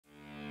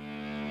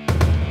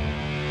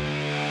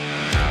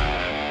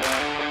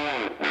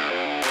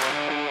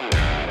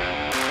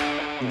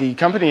The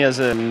company has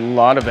a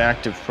lot of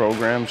active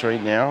programs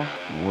right now.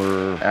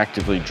 We're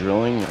actively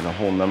drilling in a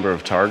whole number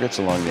of targets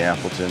along the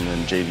Appleton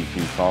and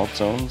JVP fault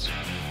zones.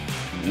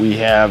 We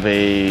have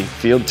a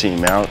field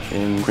team out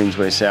in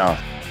Queensway South.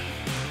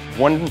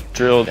 One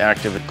drill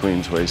active at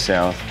Queensway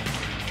South.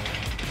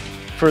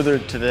 Further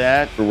to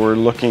that, we're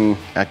looking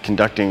at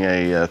conducting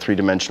a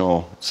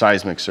three-dimensional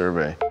seismic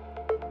survey.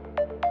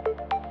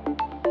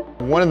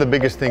 One of the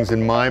biggest things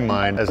in my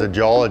mind as a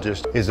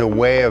geologist is a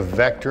way of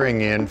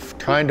vectoring in,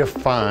 trying to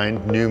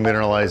find new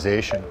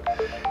mineralization.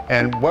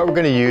 And what we're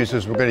going to use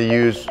is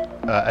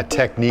a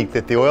technique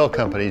that the oil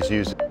companies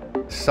use.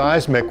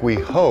 Seismic, we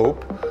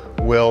hope,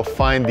 will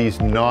find these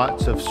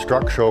knots of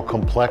structural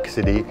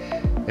complexity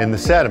in the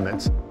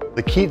sediments.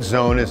 The Keat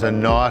zone is a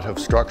knot of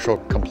structural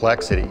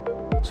complexity.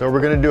 So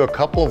we're going to do a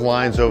couple of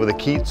lines over the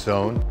Keat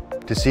zone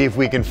to see if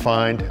we can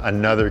find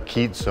another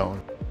Keat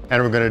zone.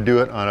 And we're going to do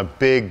it on a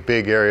big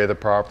area of the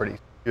property.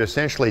 You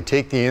essentially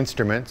take the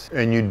instruments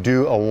and you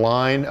do a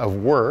line of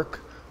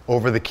work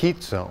over the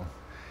Keat zone.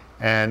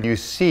 And you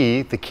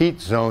see the Keat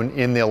zone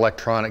in the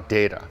electronic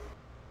data.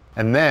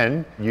 And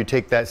then you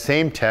take that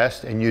same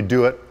test and you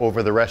do it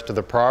over the rest of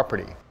the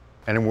property.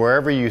 And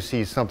wherever you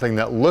see something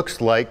that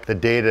looks like the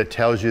data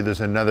tells you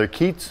there's another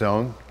Keat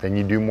zone, then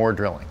you do more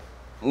drilling.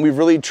 We've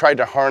really tried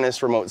to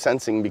harness remote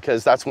sensing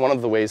because that's one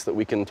of the ways that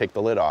we can take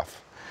the lid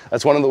off.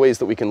 That's one of the ways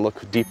that we can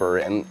look deeper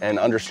and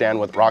understand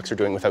what rocks are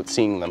doing without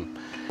seeing them.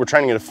 We're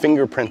trying to get a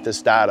fingerprint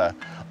this data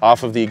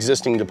off of the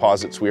existing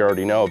deposits we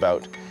already know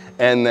about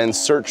and then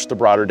search the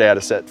broader data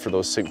set for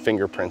those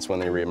fingerprints when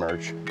they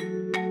reemerge.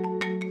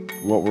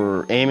 What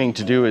we're aiming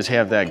to do is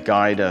have that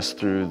guide us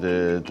through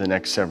the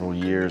next several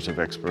years of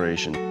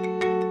exploration.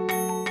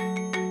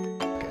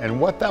 And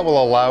what that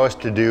will allow us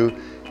to do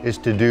is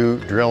to do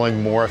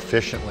drilling more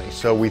efficiently.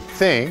 So we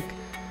think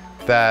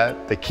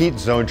that the Keat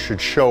zone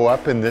should show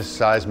up in this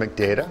seismic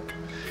data,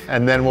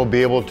 and then we'll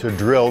be able to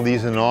drill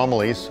these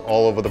anomalies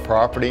all over the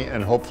property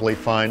and hopefully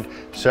find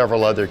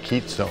several other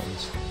Keat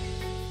zones.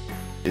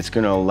 It's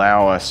going to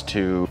allow us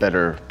to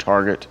better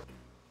target,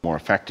 more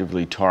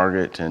effectively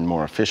target, and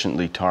more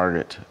efficiently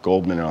target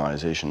gold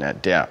mineralization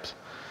at depth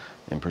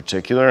in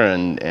particular,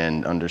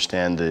 and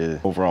understand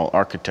the overall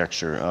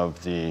architecture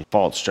of the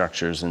fault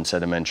structures and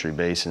sedimentary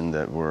basin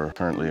that we're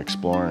currently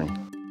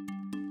exploring.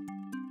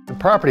 The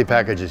property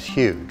package is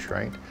huge,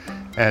 right?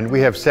 And we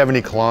have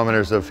 70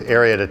 kilometers of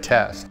area to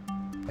test.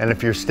 And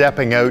if you're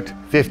stepping out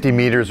 50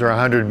 meters or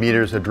 100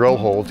 meters of drill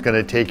hole, it's going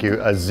to take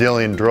you a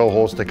zillion drill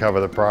holes to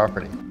cover the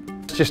property.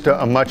 It's just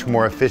a much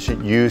more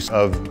efficient use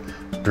of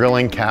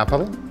drilling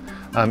capital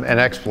and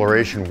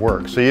exploration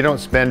work. So you don't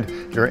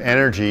spend your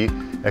energy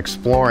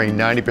exploring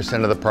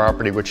 90% of the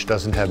property which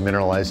doesn't have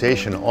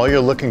mineralization. All you're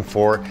looking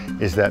for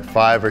is that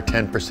 5 or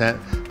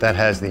 10% that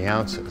has the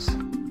ounces.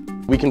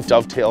 We can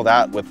dovetail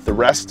that with the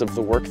rest of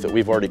the work that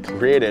we've already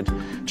created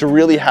to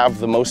really have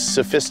the most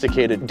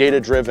sophisticated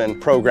data-driven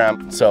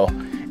program. So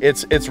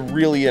it's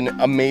really an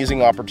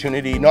amazing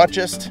opportunity, not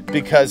just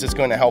because it's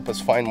going to help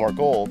us find more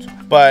gold,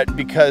 but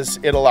because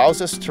it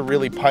allows us to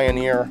really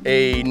pioneer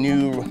a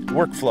new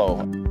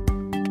workflow.